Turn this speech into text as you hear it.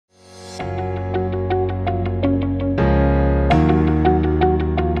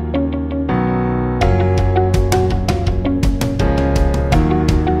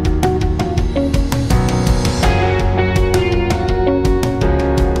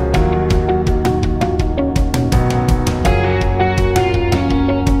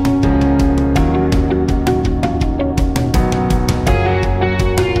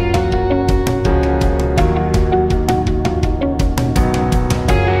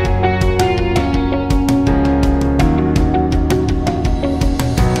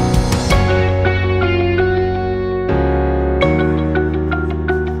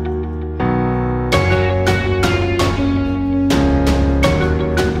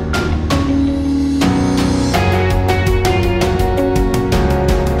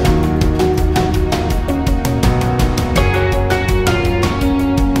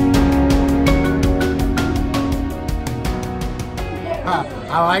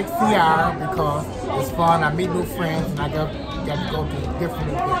like CR because it's fun. I meet new friends and I get to go to different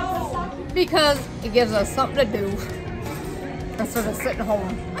events. Because it gives us something to do instead of sitting home.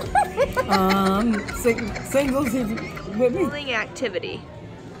 Singles with me. Bowling activity.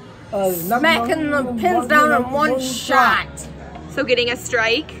 Smacking the pins down in one shot. So getting a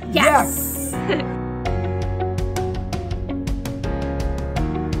strike? Yes.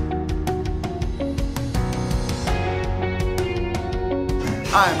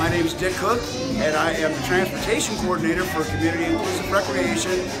 Hi, my name is Dick Cook, and I am the Transportation Coordinator for Community Inclusive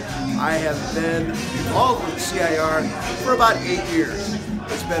Recreation. I have been involved with the CIR for about 8 years.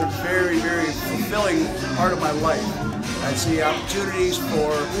 It's been a very, very fulfilling part of my life. I see opportunities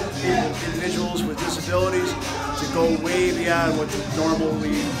for individuals with disabilities to go way beyond what they're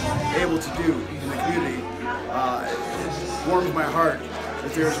normally able to do in the community. It warms my heart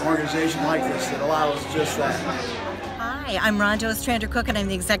that there's an organization like this that allows just that. Hi, I'm Rhonda Ostrander-Cook and I'm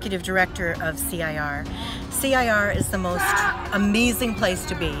the Executive Director of CIR. CIR is the most amazing place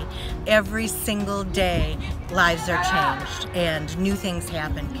to be. Every single day, lives are changed and new things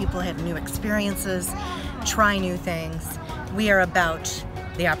happen. People have new experiences, try new things. We are about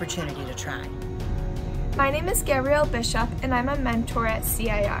the opportunity to try. My name is Gabrielle Bishop and I'm a mentor at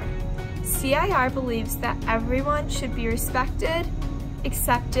CIR. CIR believes that everyone should be respected,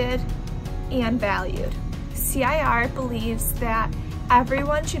 accepted, and valued. CIR believes that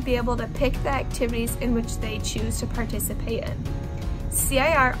everyone should be able to pick the activities in which they choose to participate in.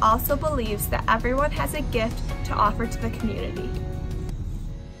 CIR also believes that everyone has a gift to offer to the community.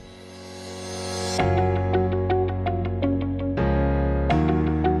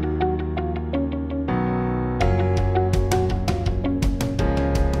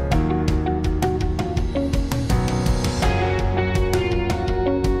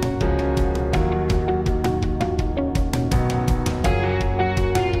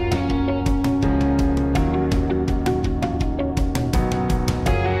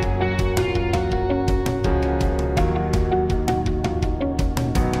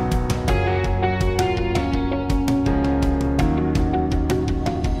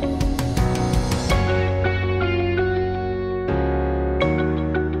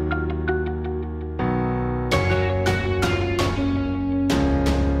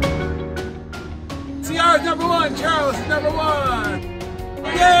 CR is #1, Charles is #1.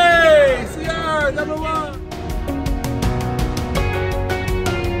 Yay! CR is #1.